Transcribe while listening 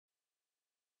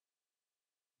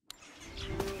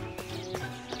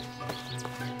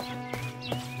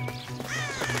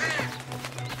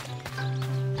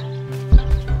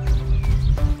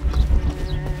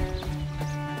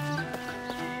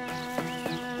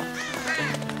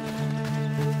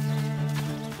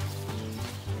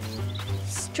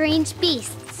Strange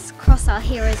beasts cross our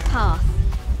hero's path.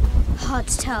 Hard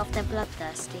to tell if they're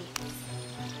bloodthirsty.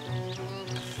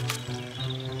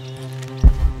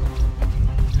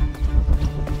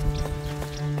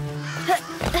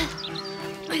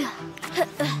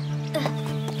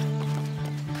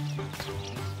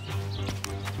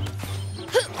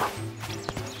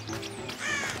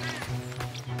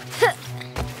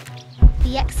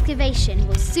 The excavation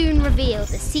will soon reveal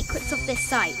the secrets of this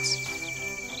site.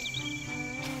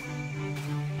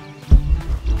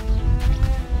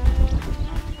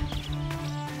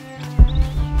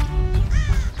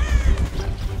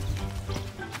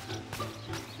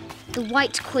 The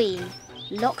White Queen,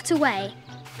 locked away,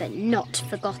 but not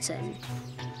forgotten.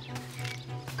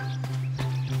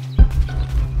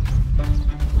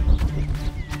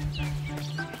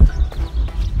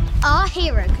 Our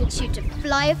hero could shoot a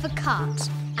fly of a cart,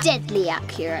 deadly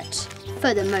accurate,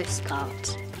 for the most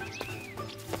part.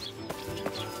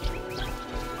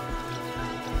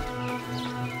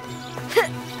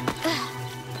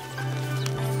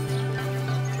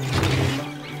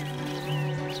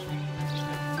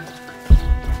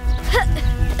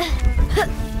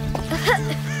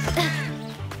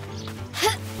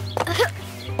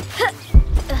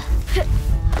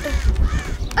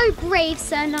 Oh, brave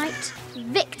Sir Knight,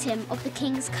 victim of the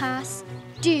King's curse,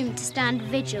 doomed to stand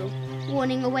vigil,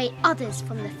 warning away others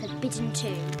from the forbidden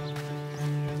tomb.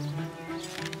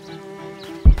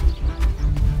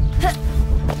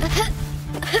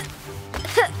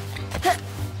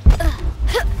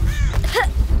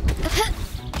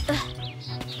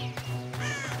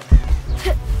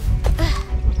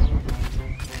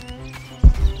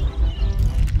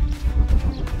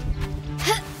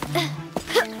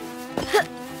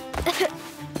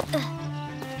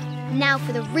 Now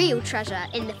for the real treasure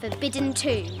in the forbidden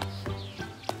tomb.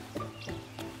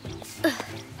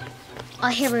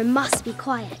 Our hero must be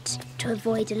quiet to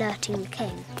avoid alerting the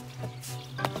king.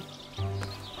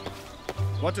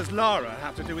 What does Lara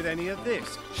have to do with any of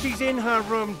this? She's in her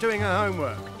room doing her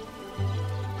homework.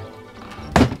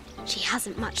 She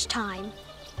hasn't much time.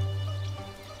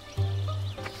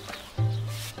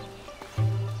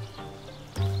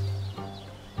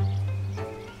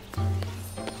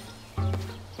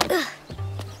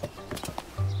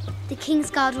 The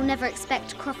King's Guard will never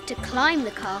expect Croft to climb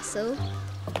the castle.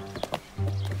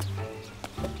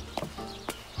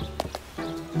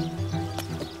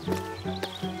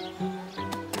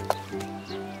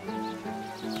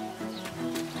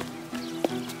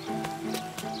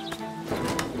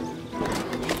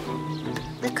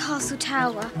 The castle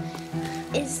tower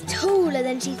is taller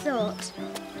than she thought.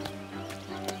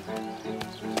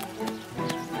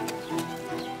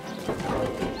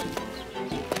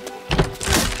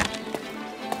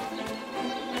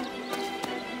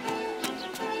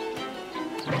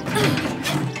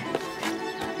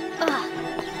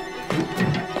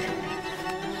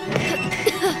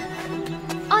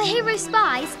 Our hero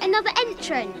spies another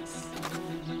entrance.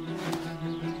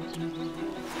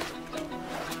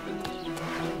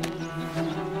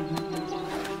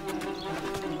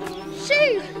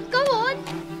 Shoo! Go on!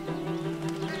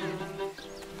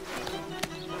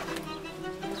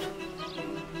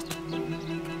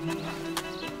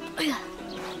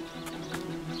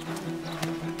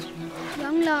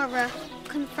 Young Lara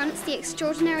confronts the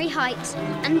extraordinary height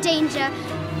and danger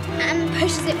and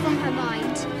pushes it from her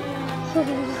mind.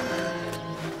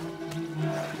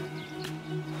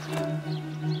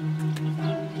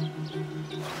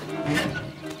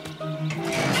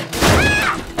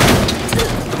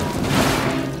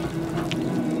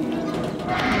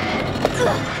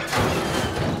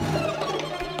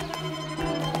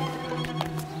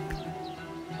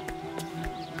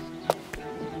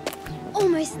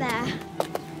 Almost there.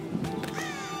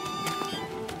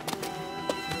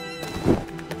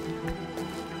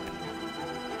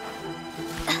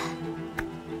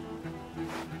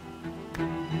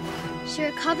 She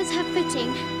recovers her footing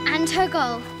and her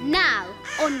goal. Now,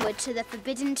 onward to the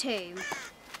forbidden tomb.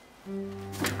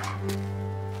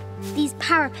 These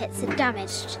parapets are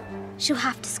damaged. She'll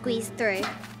have to squeeze through.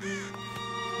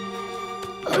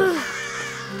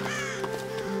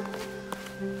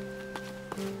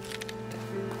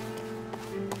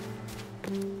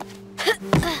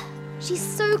 She's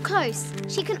so close,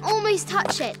 she can almost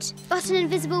touch it, but an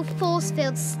invisible force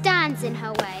field stands in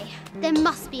her way. There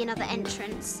must be another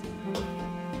entrance.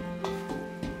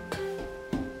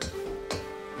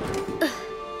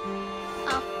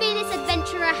 Our fearless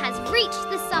adventurer has reached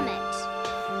the summit.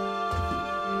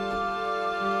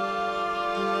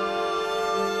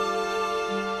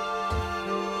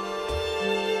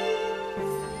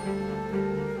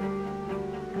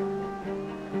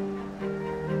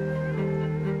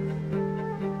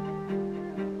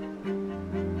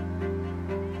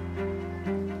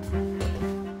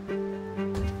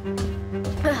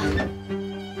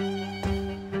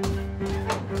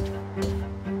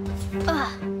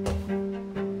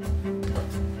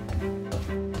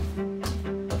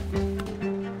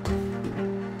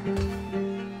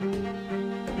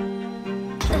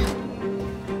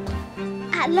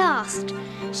 At last!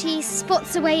 She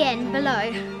spots a way in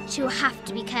below. She will have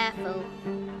to be careful.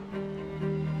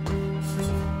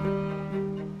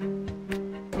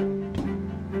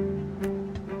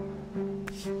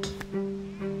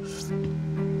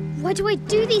 Why do I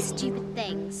do these stupid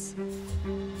things?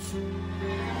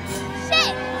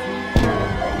 Shit!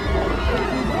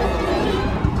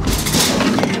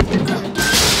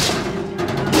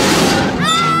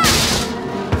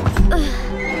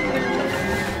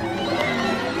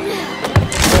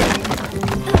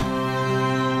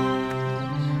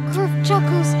 Croft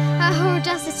chuckles at her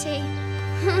audacity.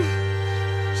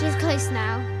 She's close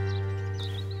now.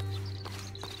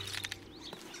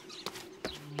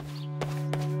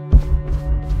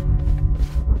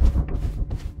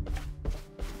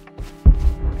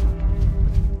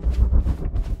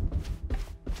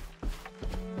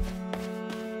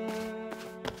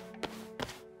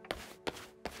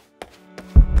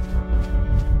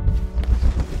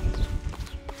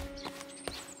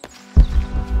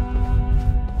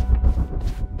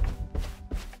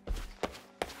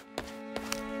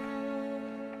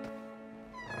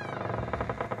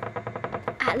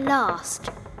 At last,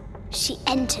 she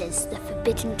enters the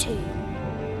Forbidden Tomb.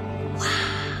 Wow!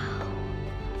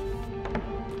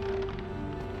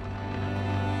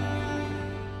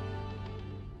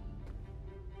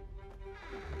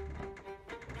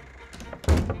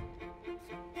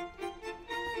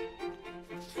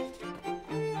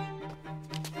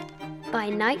 By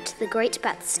night, the great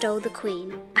bat stole the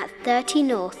queen at 30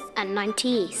 north and 90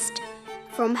 east.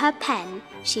 From her pen,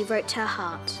 she wrote her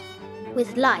heart.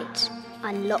 With light,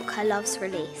 unlock her love's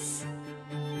release.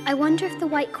 I wonder if the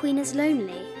White Queen is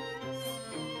lonely.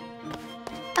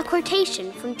 A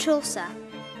quotation from Chaucer.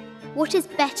 What is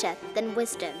better than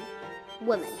wisdom?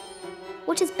 Woman.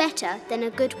 What is better than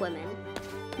a good woman?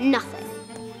 Nothing.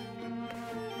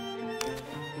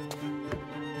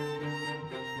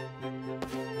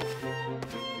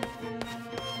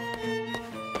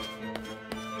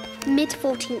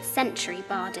 Mid-14th century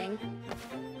barding.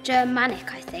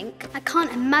 Germanic, I think. I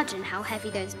can't imagine how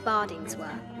heavy those bardings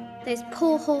were. Those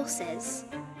poor horses.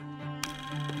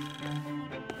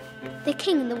 The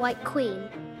king and the White Queen.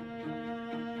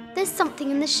 There's something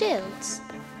in the shields.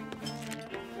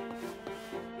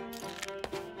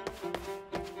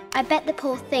 I bet the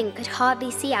poor thing could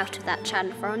hardly see out of that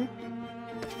chanfron.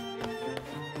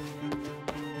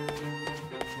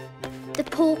 The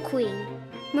poor queen,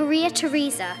 Maria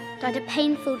Theresa, died a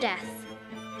painful death.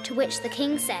 To which the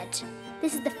king said,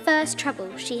 "This is the first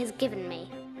trouble she has given me."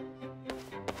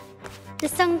 The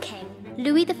Sun King,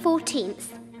 Louis XIV,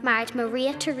 married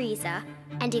Maria Theresa,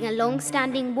 ending a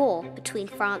long-standing war between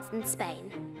France and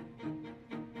Spain.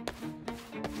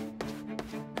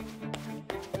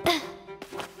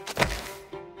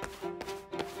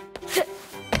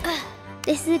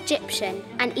 This is Egyptian,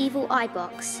 an evil eye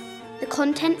box. The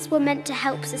contents were meant to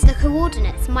help us. The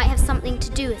coordinates might have something to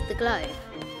do with the globe.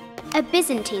 A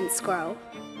Byzantine scroll.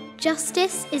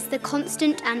 Justice is the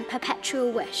constant and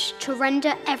perpetual wish to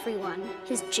render everyone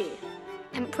his due.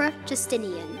 Emperor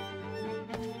Justinian.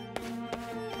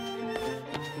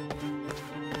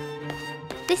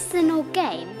 This is an old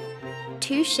game.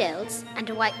 2 shields and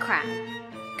a white crown.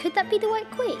 Could that be the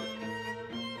White Queen?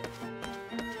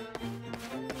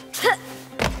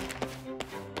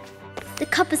 The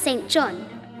cup of St. John.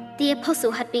 The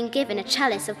apostle had been given a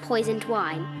chalice of poisoned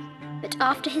wine. But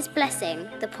after his blessing,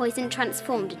 the poison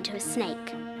transformed into a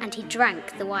snake, and he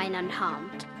drank the wine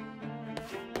unharmed.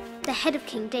 The head of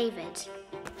King David.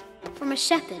 From a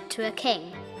shepherd to a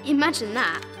king. Imagine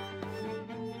that.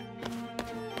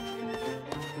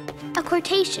 A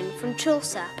quotation from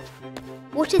Chaucer.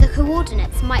 What if the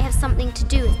coordinates might have something to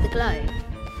do with the globe?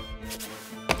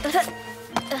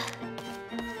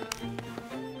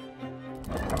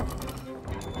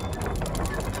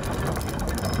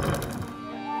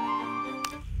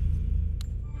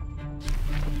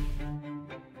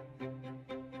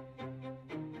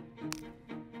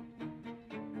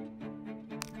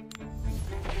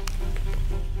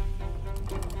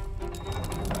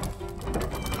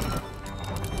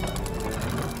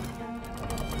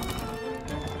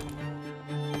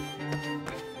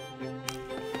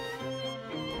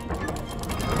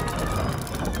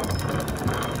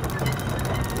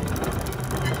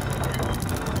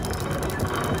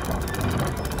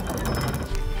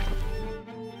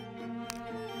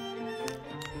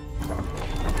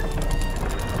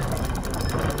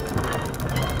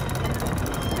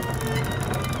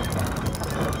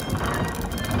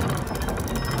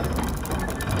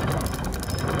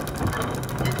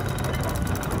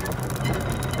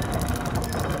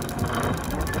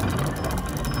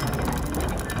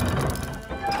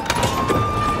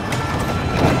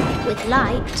 with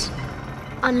light.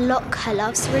 Unlock her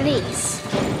love's release.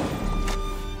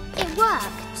 It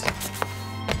worked.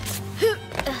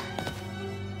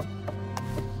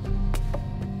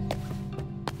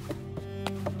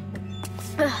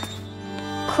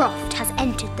 Croft has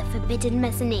entered the forbidden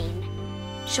mezzanine.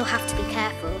 She'll have to be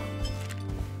careful.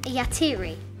 A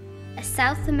Yatiri, a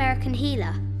South American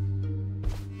healer.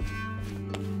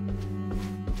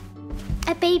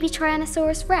 A baby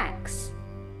Tyrannosaurus Rex.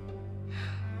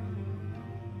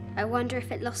 I wonder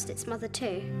if it lost its mother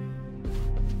too.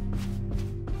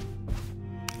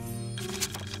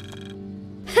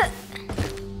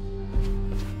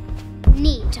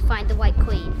 Need to find the White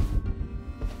Queen.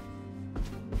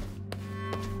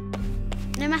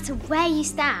 No matter where you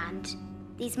stand,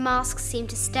 these masks seem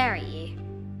to stare at you.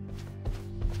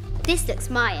 This looks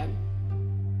Mayan.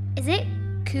 Is it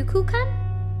Kukulkan?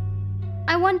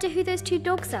 I wonder who those two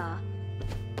dogs are.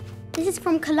 This is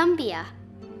from Colombia,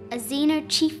 a Xeno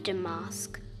chieftain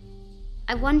mask.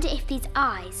 I wonder if these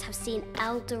eyes have seen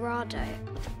El Dorado.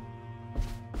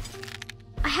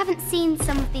 I haven't seen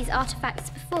some of these artifacts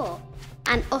before.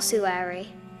 An ossuary.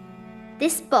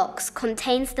 This box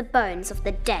contains the bones of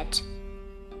the dead.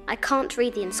 I can't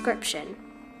read the inscription.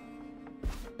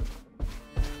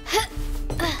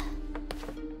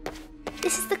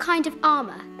 This is the kind of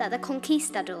armour that the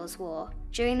conquistadors wore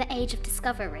during the Age of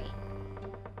Discovery.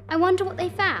 I wonder what they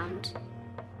found.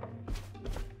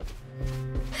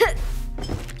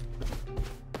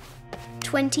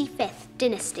 25th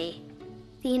Dynasty.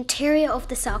 The interior of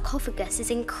the sarcophagus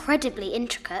is incredibly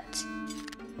intricate.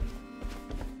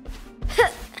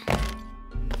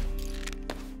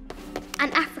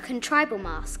 An African tribal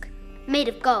mask, made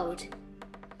of gold.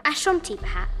 Ashanti,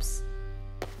 perhaps.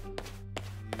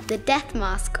 The death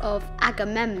mask of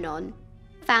Agamemnon,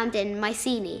 found in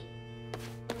Mycenae.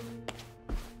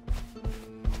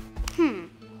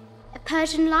 A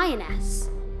Persian lioness,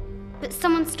 but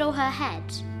someone stole her head.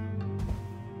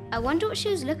 I wonder what she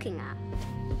was looking at.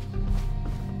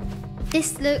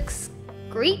 This looks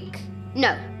Greek?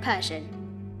 No, Persian.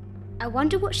 I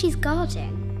wonder what she's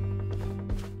guarding.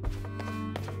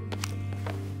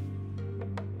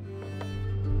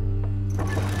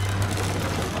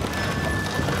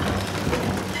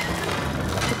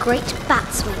 The great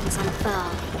bat's wings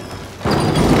unfurl.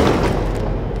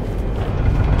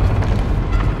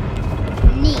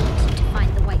 Need to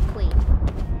find the White Queen.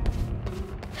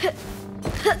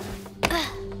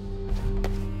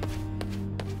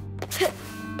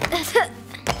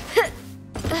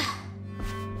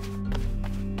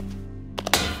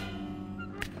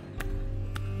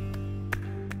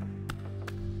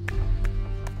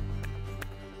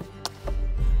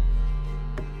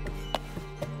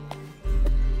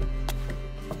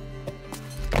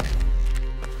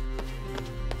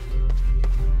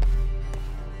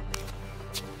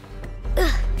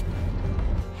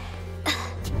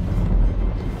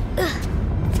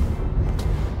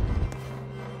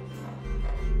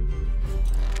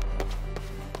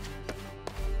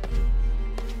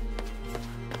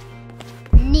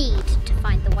 Need to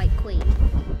find the White Queen.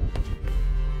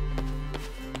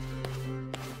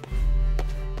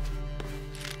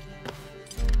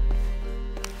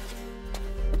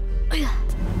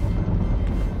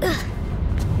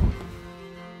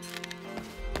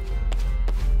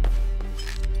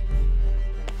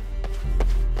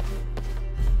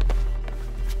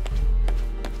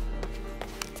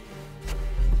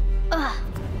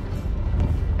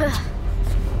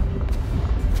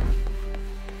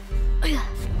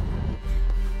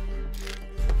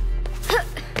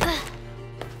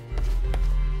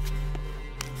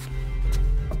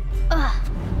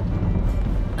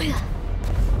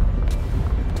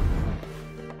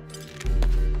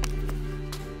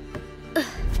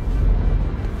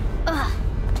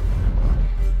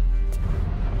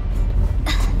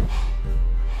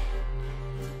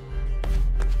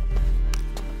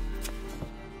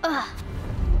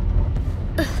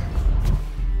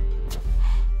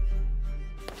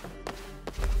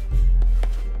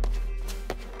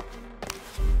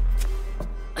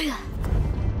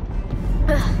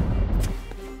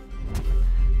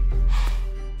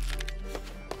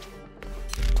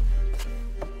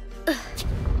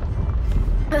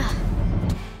 Ugh.